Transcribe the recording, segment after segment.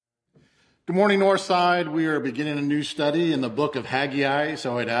Good morning, Northside. We are beginning a new study in the book of Haggai,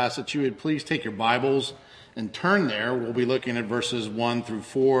 so I'd ask that you would please take your Bibles and turn there. We'll be looking at verses 1 through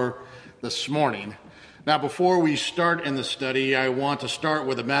 4 this morning. Now, before we start in the study, I want to start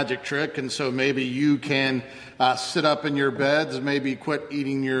with a magic trick, and so maybe you can sit up in your beds, maybe quit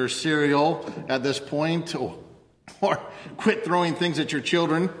eating your cereal at this point, or quit throwing things at your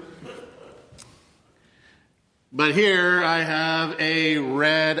children. But here I have a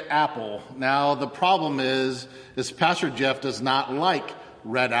red apple. Now the problem is Pastor Jeff does not like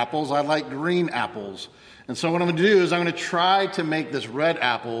red apples. I like green apples. And so what I'm going to do is I'm going to try to make this red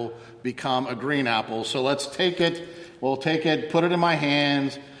apple become a green apple. So let's take it, put it in my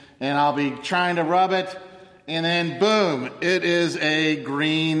hands, and I'll be trying to rub it, and then boom, it is a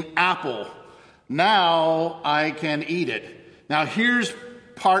green apple. Now I can eat it. Now here's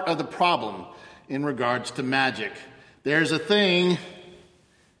part of the problem in regards to magic. There's a thing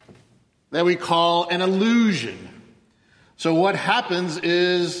that we call an illusion. So what happens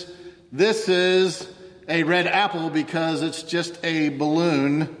is this is a red apple because it's just a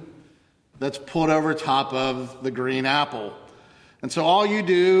balloon that's put over top of the green apple. And so all you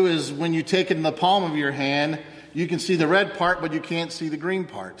do is when you take it in the palm of your hand, you can see the red part, but you can't see the green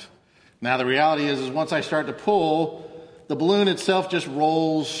part. Now the reality is once I start to pull, the balloon itself just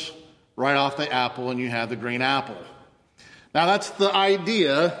rolls right off the apple and you have the green apple. Now that's the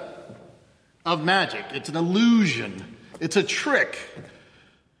idea of magic. It's an illusion. It's a trick.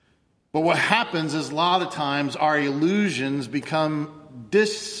 But what happens is a lot of times our illusions become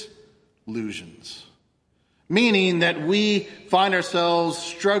disillusions. Meaning that we find ourselves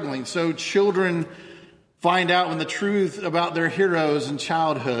struggling. So children find out when the truth about their heroes in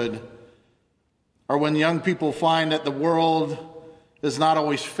childhood, or when young people find that the world is not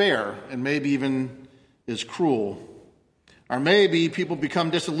always fair and maybe even is cruel. Or maybe people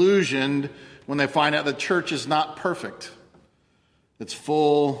become disillusioned when they find out the church is not perfect. It's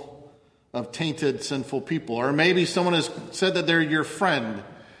full of tainted, sinful people. Or maybe someone has said that they're your friend,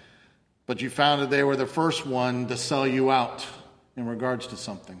 but you found that they were the first one to sell you out in regards to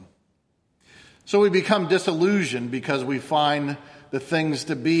something. So we become disillusioned because we find the things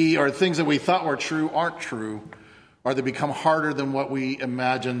to be, or things that we thought were true aren't true, or they become harder than what we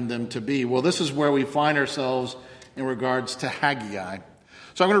imagined them to be. Well, this is where we find ourselves in regards to Haggai.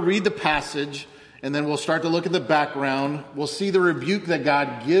 So I'm going to read the passage, and then we'll start to look at the background. We'll see the rebuke that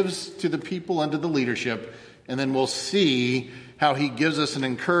God gives to the people and to the leadership, and then we'll see how he gives us an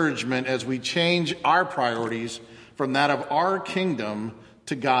encouragement as we change our priorities from that of our kingdom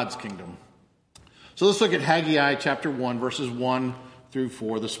to God's kingdom. So let's look at Haggai chapter 1, verses 1 through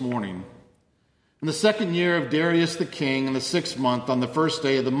 4 this morning. In the second year of Darius the king, in the 6th month, on the first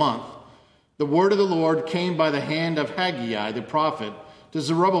day of the month, the word of the Lord came by the hand of Haggai the prophet to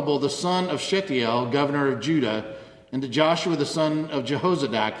Zerubbabel the son of Shealtiel, governor of Judah, and to Joshua the son of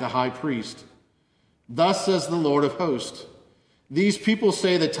Jehozadak the high priest. Thus says the Lord of hosts, these people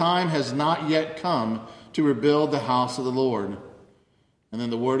say the time has not yet come to rebuild the house of the Lord. And then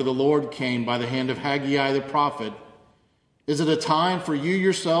the word of the Lord came by the hand of Haggai the prophet. Is it a time for you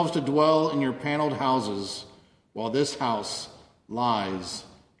yourselves to dwell in your paneled houses while this house lies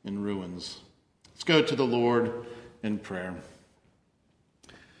in ruins? Let's go to the Lord in prayer.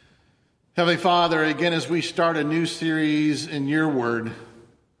 Heavenly Father, again, as we start a new series in your word,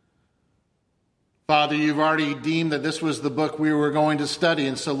 Father, you've already deemed that this was the book we were going to study.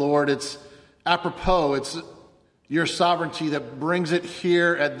 And so, Lord, it's apropos. It's your sovereignty that brings it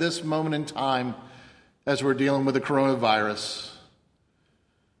here at this moment in time as we're dealing with the coronavirus.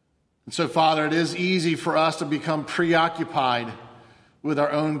 And so, Father, it is easy for us to become preoccupied with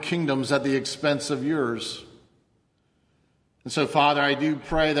our own kingdoms at the expense of yours. And so, Father, I do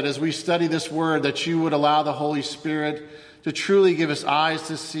pray that as we study this word, that you would allow the Holy Spirit to truly give us eyes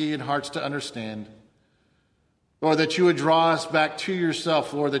to see and hearts to understand. Lord, that you would draw us back to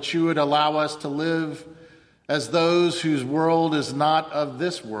yourself, Lord, that you would allow us to live as those whose world is not of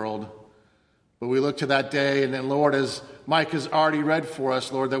this world. But we look to that day, and then, Lord, as Mike has already read for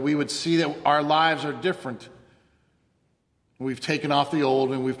us, Lord, that we would see that our lives are different. We've taken off the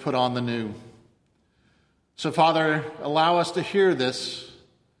old and we've put on the new. So, Father, allow us to hear this.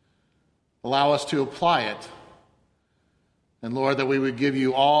 Allow us to apply it. And, Lord, that we would give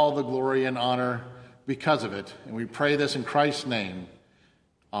you all the glory and honor because of it. And we pray this in Christ's name.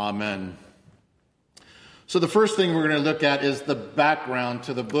 Amen. So the first thing we're going to look at is the background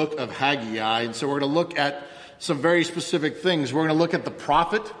to the book of Haggai. And so we're going to look at some very specific things. We're going to look at the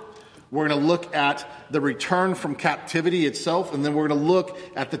prophet. We're going to look at the return from captivity itself. And then we're going to look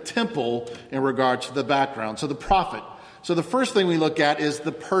at the temple in regards to the background. So the prophet. So the first thing we look at is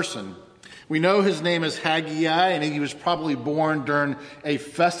the person. We know his name is Haggai, and he was probably born during a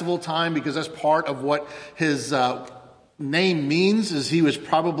festival time because that's part of what his name means, is he was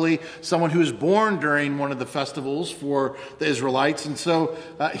probably someone who was born during one of the festivals for the Israelites. And so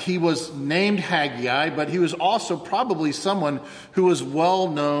he was named Haggai, but he was also probably someone who was well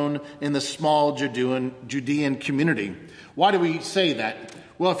known in the small Judean community. Why do we say that?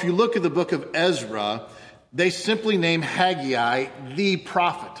 Well, if you look at the book of Ezra, they simply name Haggai the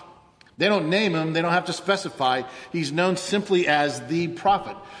prophet. They don't name him. They don't have to specify. He's known simply as the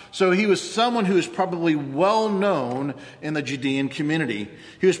prophet. So he was someone who was probably well known in the Judean community.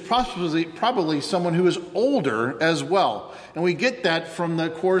 He was probably someone who was older as well. And we get that from the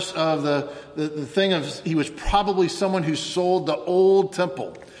course of the thing of he was probably someone who sold the old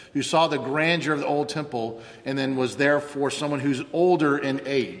temple, who saw the grandeur of the old temple, and then was therefore someone who's older in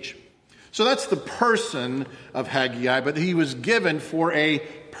age. So that's the person of Haggai, but he was given for a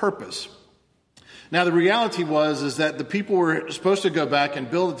purpose. Now, the reality is that the people were supposed to go back and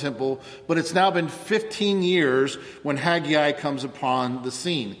build a temple, but it's now been 15 years when Haggai comes upon the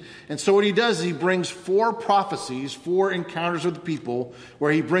scene. And so what he does is he brings 4 prophecies, 4 encounters with the people,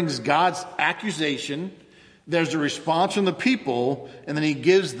 where he brings God's accusation, there's a response from the people, and then he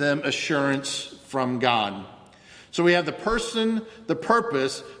gives them assurance from God. So we have the person, the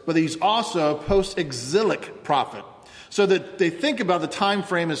purpose, but he's also a post-exilic prophet. So that they think about the time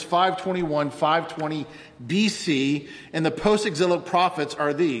frame as 521, 520 BC, and the post-exilic prophets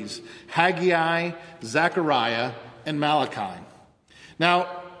are these: Haggai, Zechariah, and Malachi.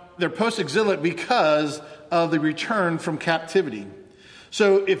 Now, they're post-exilic because of the return from captivity.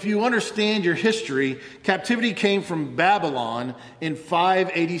 So if you understand your history, captivity came from Babylon in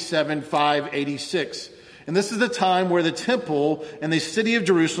 587, 586. And this is the time where the temple and the city of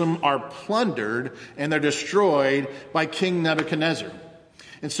Jerusalem are plundered and they're destroyed by King Nebuchadnezzar.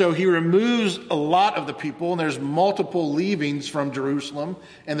 And so he removes a lot of the people, and there's multiple leavings from Jerusalem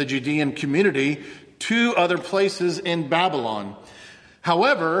and the Judean community to other places in Babylon.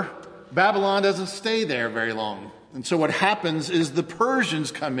 However, Babylon doesn't stay there very long. And so what happens is the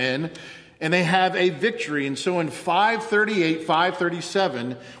Persians come in and they have a victory. And so in 538,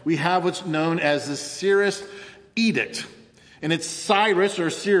 537, we have what's known as the Cyrus Edict. And it's Cyrus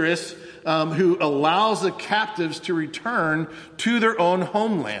who allows the captives to return to their own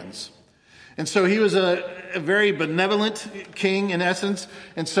homelands. And so he was a very benevolent king in essence.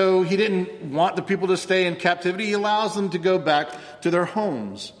 And so he didn't want the people to stay in captivity. He allows them to go back to their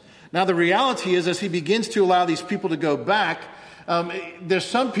homes. Now the reality is, as he begins to allow these people to go back, there's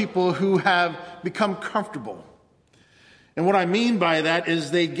some people who have become comfortable. And what I mean by that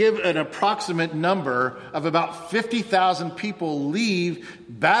is they give an approximate number of about 50,000 people leave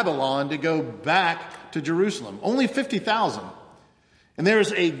Babylon to go back to Jerusalem. Only 50,000. And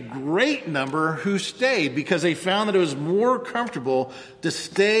there's a great number who stayed because they found that it was more comfortable to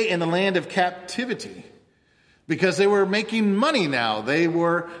stay in the land of captivity. Because they were making money now. They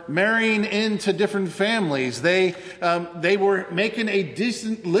were marrying into different families. They were making a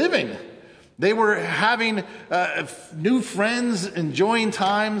decent living. They were having new friends, enjoying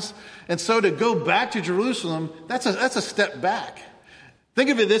times. And so to go back to Jerusalem, that's a step back. Think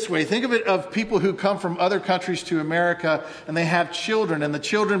of it this way. Think of it of people who come from other countries to America and they have children, and the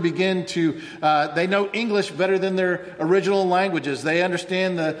children begin to, they know English better than their original languages. They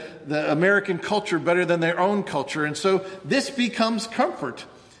understand the American culture better than their own culture. And so this becomes comfort.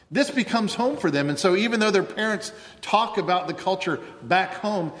 This becomes home for them. And so even though their parents talk about the culture back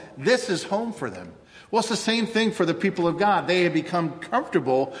home, this is home for them. Well, it's the same thing for the people of God. They have become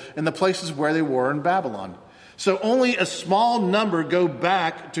comfortable in the places where they were in Babylon. So only a small number go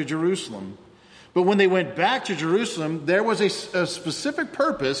back to Jerusalem. But when they went back to Jerusalem, there was a specific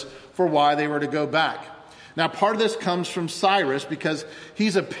purpose for why they were to go back. Now, part of this comes from Cyrus because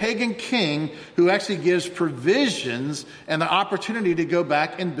he's a pagan king who actually gives provisions and the opportunity to go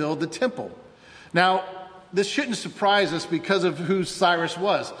back and build the temple. Now, this shouldn't surprise us because of who Cyrus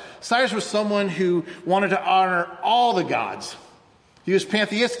was. Cyrus was someone who wanted to honor all the gods. He was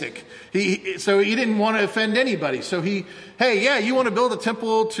pantheistic. So he didn't want to offend anybody. So you want to build a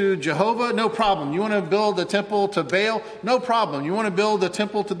temple to Jehovah? No problem. You want to build a temple to Baal? No problem. You want to build a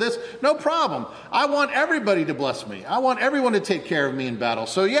temple to this? No problem. I want everybody to bless me. I want everyone to take care of me in battle.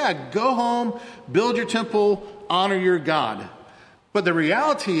 So go home, build your temple, honor your God. But the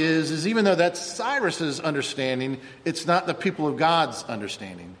reality is even though that's Cyrus's understanding, it's not the people of God's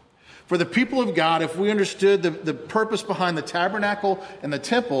understanding. For the people of God, if we understood the purpose behind the tabernacle and the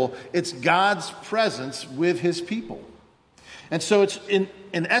temple, it's God's presence with his people. And so it's in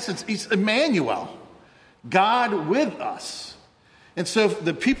essence, it's Emmanuel, God with us. And so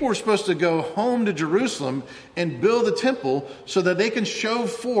the people were supposed to go home to Jerusalem and build the temple so that they can show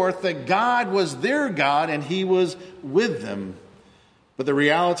forth that God was their God and he was with them. But the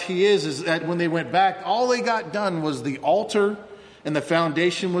reality is that when they went back, all they got done was the altar and the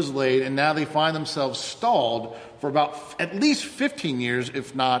foundation was laid, and now they find themselves stalled for about at least 15 years,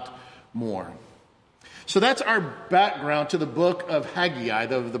 if not more. So that's our background to the book of Haggai,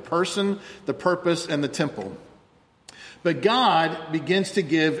 the person, the purpose, and the temple. But God begins to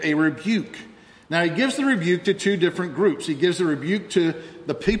give a rebuke. Now, he gives the rebuke to two different groups. He gives a rebuke to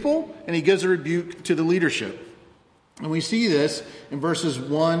the people, and he gives a rebuke to the leadership. And we see this in verses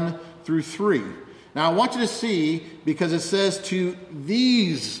 1 through 3. Now, I want you to see, because it says to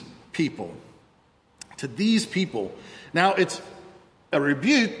these people. To these people. Now, it's a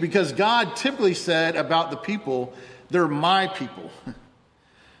rebuke because God typically said about the people, they're my people.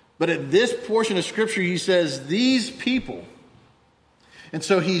 But at this portion of Scripture, he says, these people. And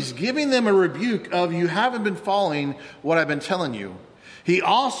so he's giving them a rebuke of, you haven't been following what I've been telling you. He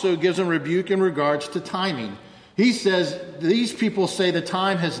also gives them a rebuke in regards to timing. He says, these people say the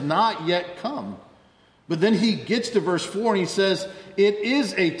time has not yet come. But then he gets to verse 4 and he says, it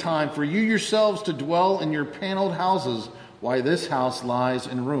is a time for you yourselves to dwell in your paneled houses, while this house lies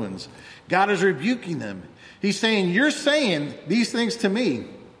in ruins. God is rebuking them. He's saying, you're saying these things to me.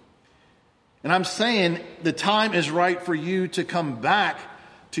 And I'm saying the time is right for you to come back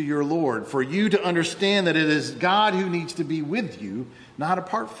to your Lord, for you to understand that it is God who needs to be with you, not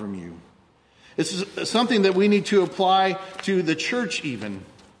apart from you. This is something that we need to apply to the church even.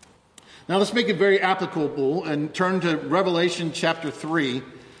 Now let's make it very applicable and turn to Revelation chapter 3.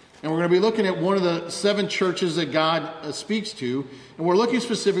 And we're going to be looking at one of the 7 churches that God speaks to. And we're looking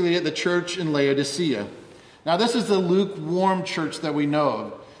specifically at the church in Laodicea. Now this is the lukewarm church that we know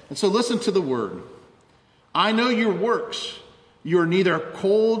of. And so listen to the word. I know your works. You are neither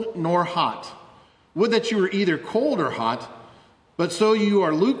cold nor hot. Would that you were either cold or hot. But so you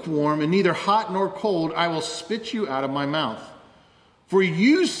are lukewarm and neither hot nor cold, I will spit you out of my mouth. For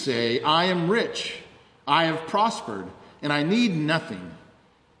you say, I am rich, I have prospered, and I need nothing.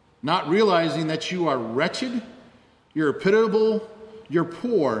 Not realizing that you are wretched, you're pitiable, you're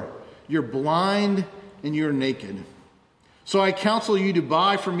poor, you're blind, and you're naked. So I counsel you to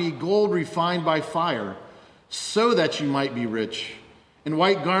buy from me gold refined by fire, so that you might be rich, and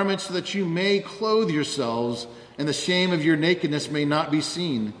white garments so that you may clothe yourselves, and the shame of your nakedness may not be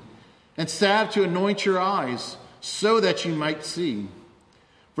seen, and salve to anoint your eyes, so that you might see.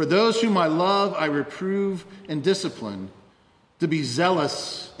 For those whom I love, I reprove and discipline, to be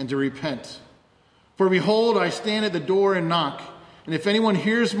zealous and to repent. For behold, I stand at the door and knock, and if anyone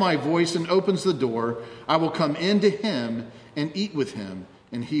hears my voice and opens the door, I will come in to him and eat with him,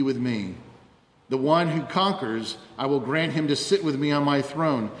 and he with me. The one who conquers, I will grant him to sit with me on my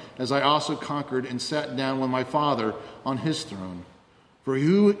throne, as I also conquered and sat down with my Father on his throne. For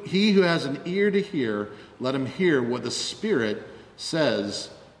he who has an ear to hear, let him hear what the Spirit says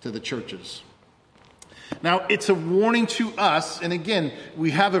to the churches. Now, it's a warning to us, and again,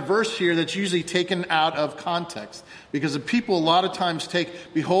 we have a verse here that's usually taken out of context, because the people a lot of times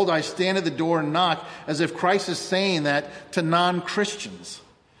take, behold, I stand at the door and knock, as if Christ is saying that to non-Christians.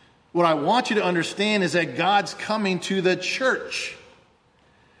 What I want you to understand is that God's coming to the church,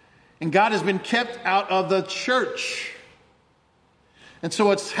 and God has been kept out of the church. And so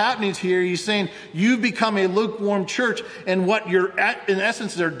what's happening here, he's saying, you've become a lukewarm church, and what you're in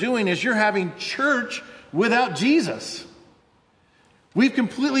essence they're doing is you're having church without Jesus. We've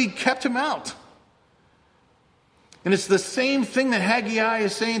completely kept him out. And it's the same thing that Haggai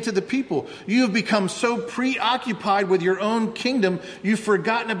is saying to the people. You have become so preoccupied with your own kingdom, you've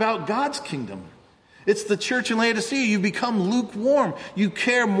forgotten about God's kingdom. It's the church in Laodicea. You've become lukewarm. You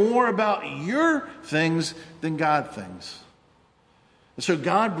care more about your things than God things. And so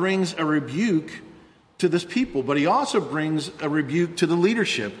God brings a rebuke to this people, but he also brings a rebuke to the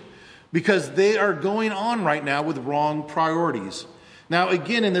leadership, because they are going on right now with wrong priorities. Now,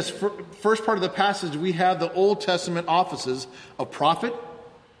 again, in this first part of the passage, we have the Old Testament offices of prophet,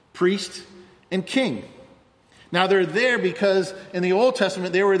 priest, and king. Now, they're there because in the Old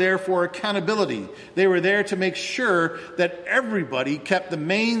Testament, they were there for accountability. They were there to make sure that everybody kept the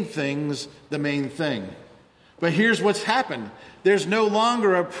main things the main thing. But here's what's happened. There's no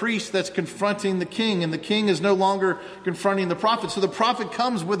longer a priest that's confronting the king, and the king is no longer confronting the prophet. So the prophet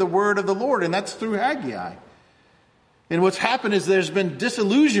comes with the word of the Lord, and that's through Haggai. And what's happened is there's been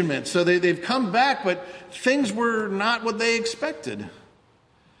disillusionment. So they've come back, but things were not what they expected.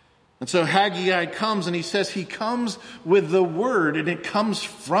 And so Haggai comes and he says he comes with the word, and it comes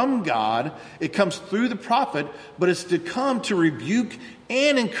from God. It comes through the prophet, but it's to come to rebuke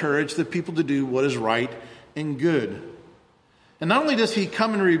and encourage the people to do what is right and good. And not only does he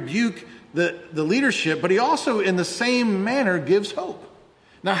come and rebuke the leadership, but he also in the same manner gives hope.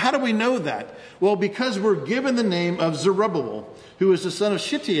 Now, how do we know that? Well, because we're given the name of Zerubbabel, who is the son of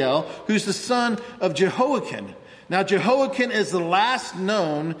Shealtiel, who's the son of Jehoiakim. Now, Jehoiakim is the last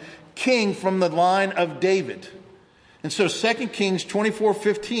known king from the line of David. And so 2 Kings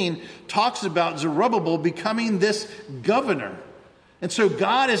 24:15 talks about Zerubbabel becoming this governor. And so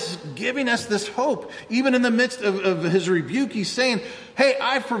God is giving us this hope. Even in the midst of his rebuke, he's saying, hey,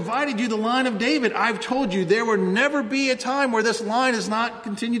 I've provided you the line of David. I've told you there will never be a time where this line is not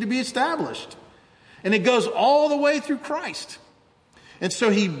continue to be established. And it goes all the way through Christ. And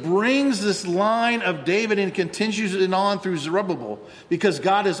so he brings this line of David and continues it on through Zerubbabel, because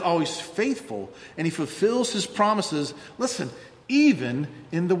God is always faithful and he fulfills his promises, listen, even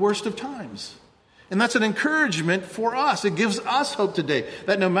in the worst of times. And that's an encouragement for us. It gives us hope today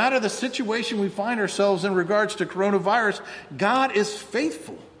that no matter the situation we find ourselves in regards to coronavirus, God is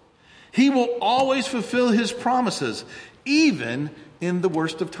faithful. He will always fulfill his promises, even in the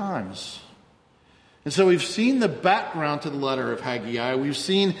worst of times. And so we've seen the background to the letter of Haggai. We've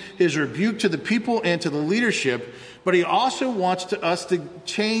seen his rebuke to the people and to the leadership, but he also wants us to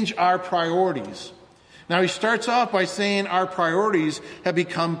change our priorities. Now he starts off by saying our priorities have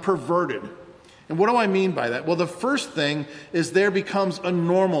become perverted. And what do I mean by that? Well, the first thing is there becomes a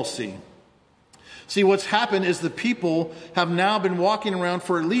normalcy. See, what's happened is the people have now been walking around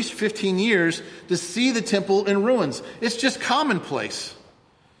for at least 15 years to see the temple in ruins. It's just commonplace.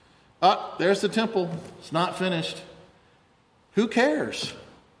 There's the temple. It's not finished. Who cares?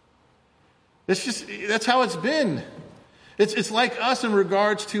 That's how it's been. It's like us in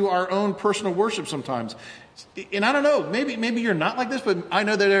regards to our own personal worship sometimes. And I don't know, maybe you're not like this, but I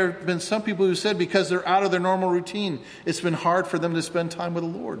know that there have been some people who said because they're out of their normal routine, it's been hard for them to spend time with the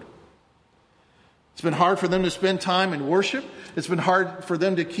Lord. It's been hard for them to spend time in worship. It's been hard for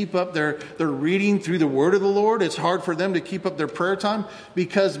them to keep up their reading through the word of the Lord. It's hard for them to keep up their prayer time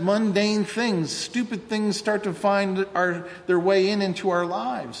because mundane things, stupid things start to find their way into our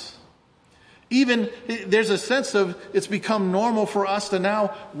lives. Even there's a sense of it's become normal for us to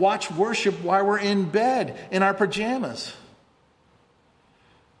now watch worship while we're in bed in our pajamas.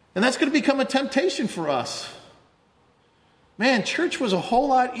 And that's going to become a temptation for us. Man, church was a whole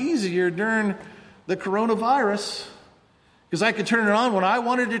lot easier during the coronavirus, because I could turn it on when I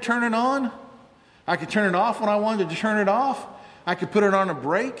wanted to turn it on. I could turn it off when I wanted to turn it off. I could put it on a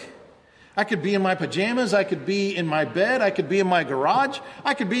break. I could be in my pajamas. I could be in my bed. I could be in my garage.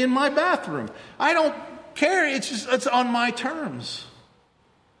 I could be in my bathroom. I don't care. It's on my terms.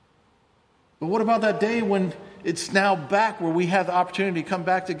 But what about that day when it's now back where we have the opportunity to come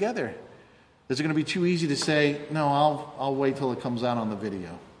back together? Is it going to be too easy to say, no, I'll wait till it comes out on the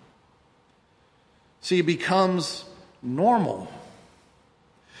video? See, it becomes normal.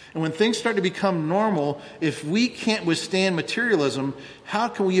 And when things start to become normal, if we can't withstand materialism, how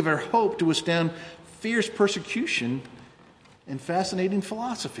can we ever hope to withstand fierce persecution and fascinating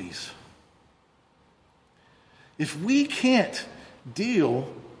philosophies? If we can't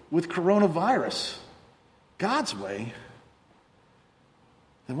deal with coronavirus God's way,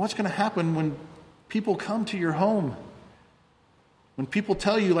 then what's going to happen when people come to your home? When people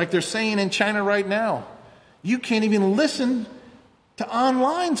tell you, like they're saying in China right now, you can't even listen to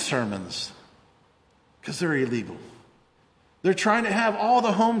online sermons because they're illegal. They're trying to have all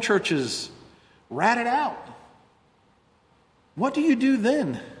the home churches ratted out. What do you do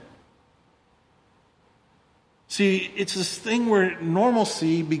then? See, it's this thing where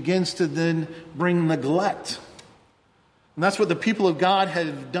normalcy begins to then bring neglect. And that's what the people of God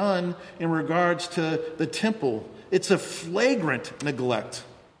have done in regards to the temple. It's a flagrant neglect.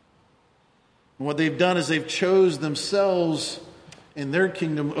 And what they've done is they've chose themselves in their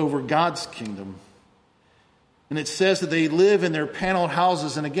kingdom over God's kingdom. And it says that they live in their paneled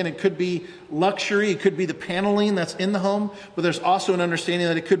houses. And again, it could be luxury. It could be the paneling that's in the home. But there's also an understanding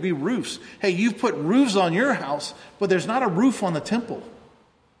that it could be roofs. Hey, you've put roofs on your house, but there's not a roof on the temple.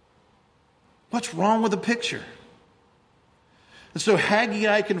 What's wrong with the picture? And so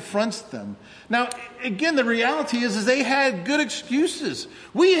Haggai confronts them. Now, again, the reality is they had good excuses.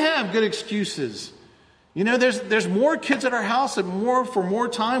 We have good excuses. You know, there's more kids at our house and for more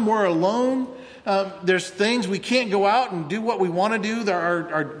time. We're alone. There's things we can't go out and do what we want to do.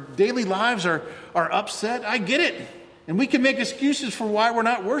 Our daily lives are upset. I get it. And we can make excuses for why we're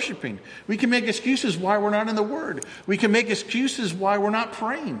not worshiping. We can make excuses why we're not in the Word. We can make excuses why we're not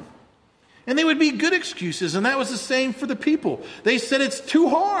praying. And they would be good excuses, and that was the same for the people. They said it's too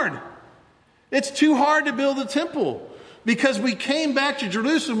hard. It's too hard to build a temple because we came back to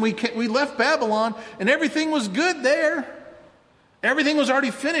Jerusalem, we left Babylon, and everything was good there. Everything was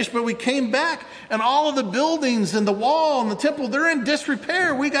already finished, but we came back, and all of the buildings and the wall and the temple, they're in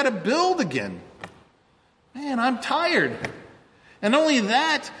disrepair. We got to build again. Man, I'm tired. And not only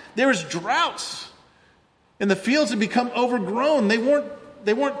that, there was droughts, and the fields had become overgrown. They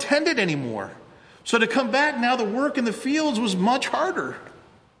weren't tended anymore. So to come back now, the work in the fields was much harder.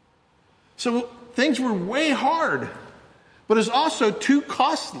 So things were way hard, but it was also too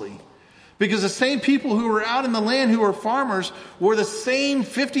costly because the same people who were out in the land who were farmers were the same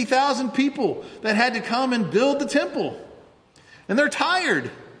 50,000 people that had to come and build the temple. And they're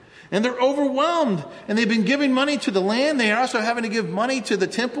tired and they're overwhelmed and they've been giving money to the land. They are also having to give money to the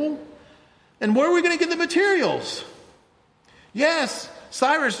temple. And where are we going to get the materials? Yes,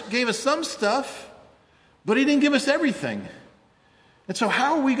 Cyrus gave us some stuff, but he didn't give us everything. And so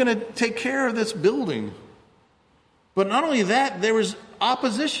how are we going to take care of this building? But not only that, there was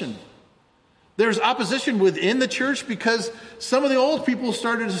opposition. There's opposition within the church because some of the old people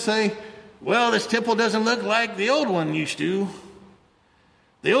started to say, well, this temple doesn't look like the old one used to.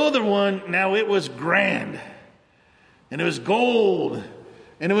 The older one, now it was grand. And it was gold.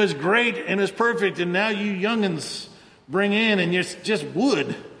 And it was great and it was perfect. And now you youngins bring in and it's just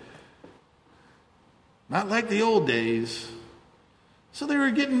wood. Not like the old days. So they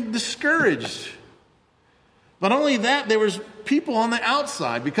were getting discouraged. But not only that, there was people on the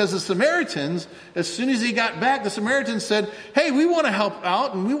outside because the Samaritans, as soon as he got back, the Samaritans said, hey, we want to help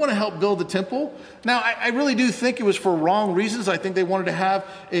out and we want to help build the temple. Now, I really do think it was for wrong reasons. I think they wanted to have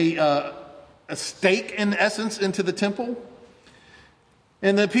a stake, in essence, into the temple.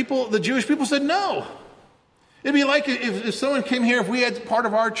 And the Jewish people said no. It'd be like if someone came here, if we had part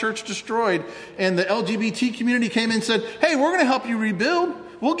of our church destroyed and the LGBT community came in and said, hey, we're going to help you rebuild.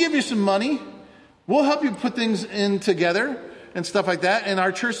 We'll give you some money. We'll help you put things in together and stuff like that. And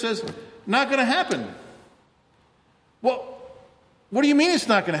our church says, not going to happen. Well, what do you mean it's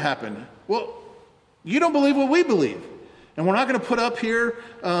not going to happen? Well, you don't believe what we believe. And we're not going to put up here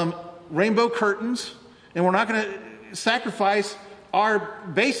rainbow curtains. And we're not going to sacrifice our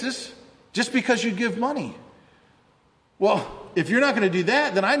basis just because you give money. Well, if you're not going to do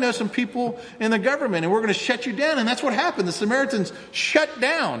that, then I know some people in the government and we're going to shut you down. And that's what happened. The Samaritans shut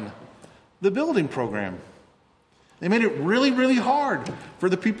down the building program. They made it really, really hard for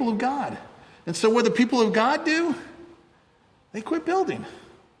the people of God. And so what the people of God do? They quit building.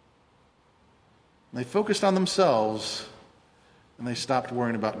 They focused on themselves and they stopped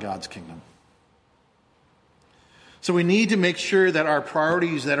worrying about God's kingdom. So we need to make sure that our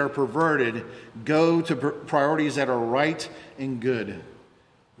priorities that are perverted go to priorities that are right and good.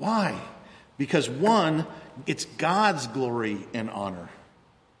 Why? Because one, it's God's glory and honor.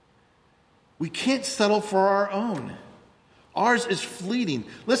 We can't settle for our own. Ours is fleeting.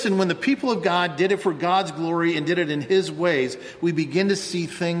 Listen, when the people of God did it for God's glory and did it in His ways, we begin to see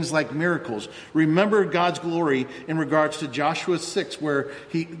things like miracles. Remember God's glory in regards to Joshua 6, where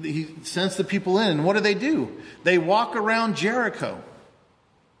he sends the people in. And what do? They walk around Jericho.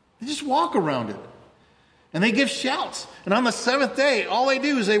 They just walk around it. And they give shouts. And on the seventh day, all they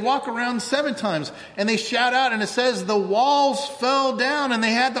do is they walk around 7 times. And they shout out. And it says the walls fell down. And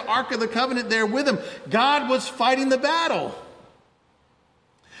they had the Ark of the Covenant there with them. God was fighting the battle.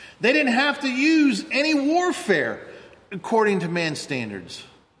 They didn't have to use any warfare according to man's standards.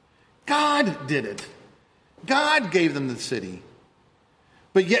 God did it. God gave them the city.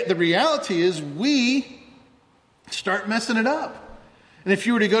 But yet the reality is we start messing it up. And if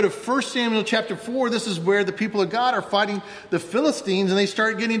you were to go to 1 Samuel chapter 4, this is where the people of God are fighting the Philistines and they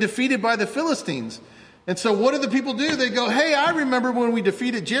start getting defeated by the Philistines. And so what do the people do? They go, hey, I remember when we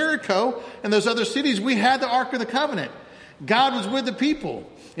defeated Jericho and those other cities, we had the Ark of the Covenant. God was with the people.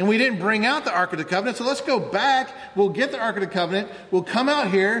 And we didn't bring out the Ark of the Covenant, so let's go back. We'll get the Ark of the Covenant. We'll come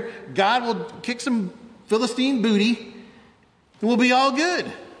out here. God will kick some Philistine booty. And we'll be all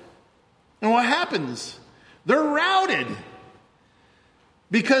good. And what happens? They're routed.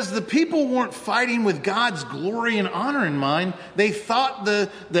 Because the people weren't fighting with God's glory and honor in mind. They thought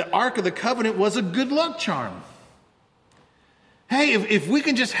the Ark of the Covenant was a good luck charm. Hey, if we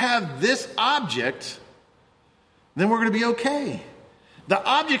can just have this object, then we're going to be okay. The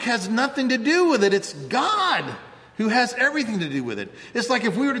object has nothing to do with it. It's God who has everything to do with it. It's like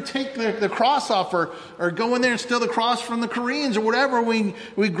if we were to take the cross off or go in there and steal the cross from the Koreans or whatever,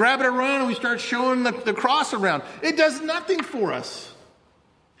 we grab it around and we start showing the cross around. It does nothing for us.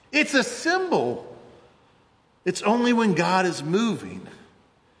 It's a symbol. It's only when God is moving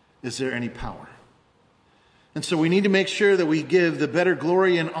is there any power? And so we need to make sure that we give the better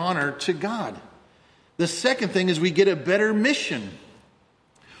glory and honor to God. The second thing is we get a better mission.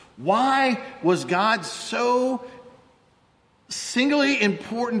 Why was God so singularly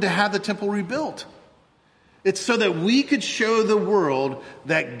important to have the temple rebuilt? It's so that we could show the world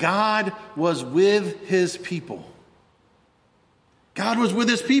that God was with his people. God was with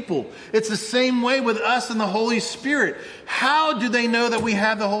his people. It's the same way with us and the Holy Spirit. How do they know that we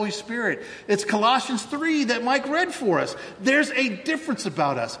have the Holy Spirit? It's Colossians 3 that Mike read for us. There's a difference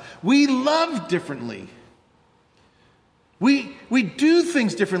about us. We love differently. We do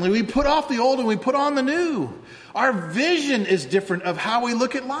things differently. We put off the old and we put on the new. Our vision is different of how we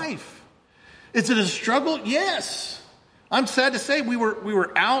look at life. Is it a struggle? Yes. I'm sad to say we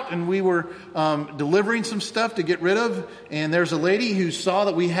were out and we were delivering some stuff to get rid of. And there's a lady who saw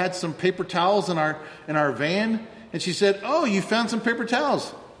that we had some paper towels in our van. And she said, "Oh, you found some paper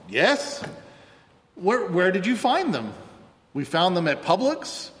towels?" "Yes." Where did you find them?" "We found them at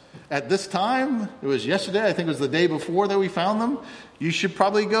Publix at this time. It was yesterday. I think it was the day before that we found them. You should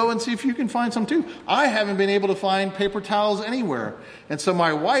probably go and see if you can find some too." I haven't been able to find paper towels anywhere. And so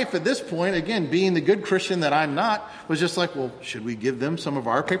my wife at this point, again, being the good Christian that I'm not, was just like, "Well, should we give them some of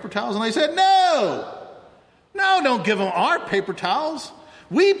our paper towels?" And I said, No, don't give them our paper towels.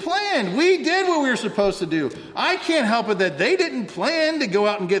 We planned. We did what we were supposed to do. I can't help it that they didn't plan to go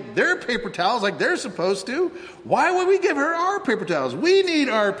out and get their paper towels like they're supposed to. Why would we give her our paper towels? We need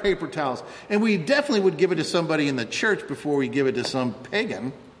our paper towels. And we definitely would give it to somebody in the church before we give it to some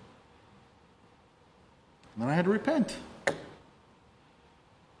pagan. And then I had to repent.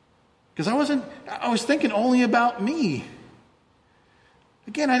 Because I was thinking only about me.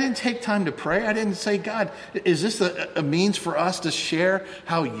 Again, I didn't take time to pray. I didn't say, "God, is this a means for us to share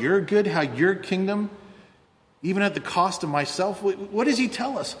how you're good, how your kingdom, even at the cost of myself?" What does he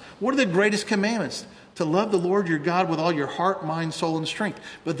tell us? What are the greatest commandments? To love the Lord your God with all your heart, mind, soul, and strength.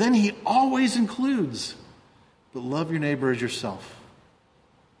 But then he always includes, but love your neighbor as yourself.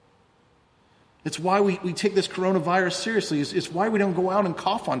 It's why we take this coronavirus seriously. It's why we don't go out and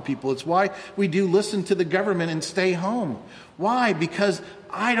cough on people. It's why we do listen to the government and stay home. Why? Because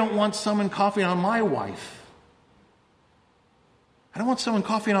I don't want someone coughing on my wife. I don't want someone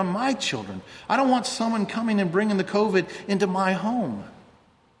coughing on my children. I don't want someone coming and bringing the COVID into my home.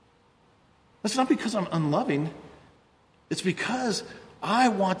 That's not because I'm unloving. It's because I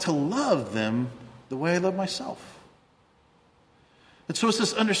want to love them the way I love myself. And so it's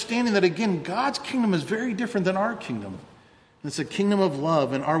this understanding that, again, God's kingdom is very different than our kingdom. It's a kingdom of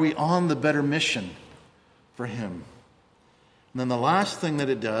love, and are we on the better mission for him? And then the last thing that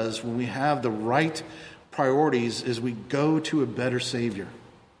it does when we have the right priorities is we go to a better Savior.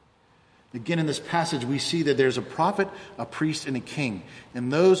 Again, in this passage, we see that there's a prophet, a priest, and a king.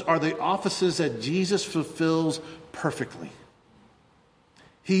 And those are the offices that Jesus fulfills perfectly.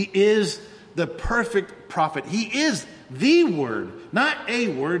 He is the perfect prophet. He is the Word, not a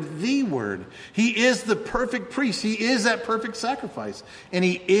word, the Word. He is the perfect priest. He is that perfect sacrifice. And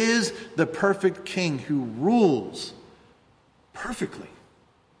he is the perfect king who rules perfectly.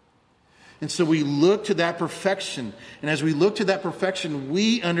 And so we look to that perfection. And as we look to that perfection,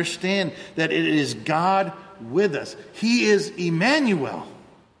 we understand that it is God with us. He is Emmanuel.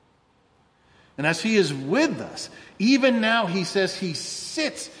 And as he is with us, even now he says he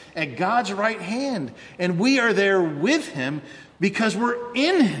sits at God's right hand. And we are there with him because we're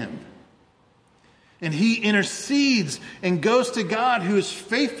in him. And he intercedes and goes to God, who is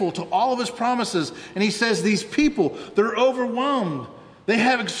faithful to all of his promises. And he says, these people, they're overwhelmed. They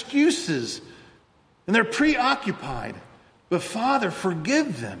have excuses. And they're preoccupied. But Father,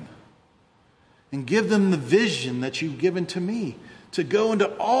 forgive them. And give them the vision that you've given to me, to go into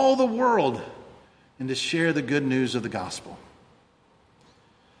all the world and to share the good news of the gospel.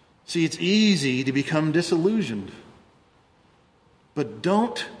 See, it's easy to become disillusioned. But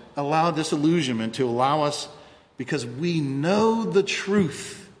don't allow disillusionment to allow us, because we know the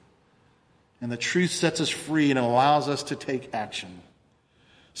truth. And the truth sets us free and allows us to take action.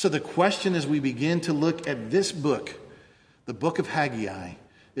 So the question as we begin to look at this book, the book of Haggai,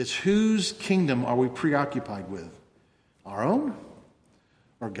 is whose kingdom are we preoccupied with? Our own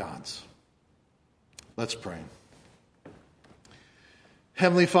or God's? Let's pray.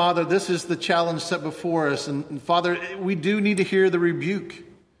 Heavenly Father, this is the challenge set before us. And Father, we do need to hear the rebuke.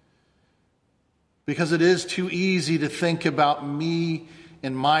 Because it is too easy to think about me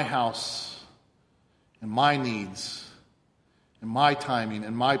and my house and my needs and my timing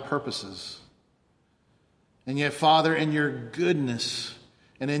and my purposes. And yet, Father, in your goodness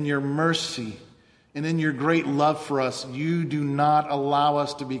and in your mercy And in your great love for us, you do not allow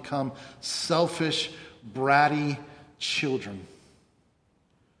us to become selfish, bratty children.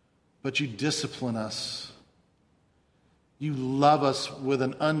 But you discipline us. You love us with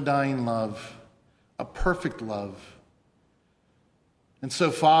an undying love, a perfect love. And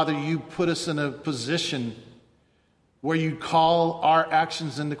so, Father, you put us in a position where you call our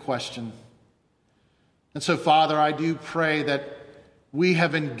actions into question. And so, Father, I do pray that we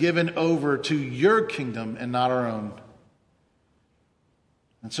have been given over to your kingdom and not our own.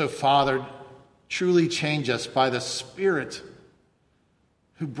 And so, Father, truly change us by the Spirit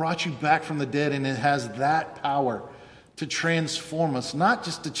who brought you back from the dead, and it has that power to transform us, not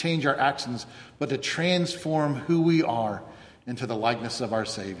just to change our actions, but to transform who we are into the likeness of our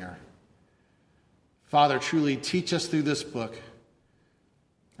Savior. Father, truly teach us through this book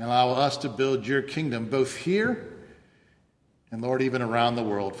and allow us to build your kingdom both here and, Lord, even around the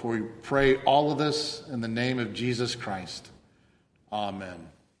world. For we pray all of this in the name of Jesus Christ. Amen.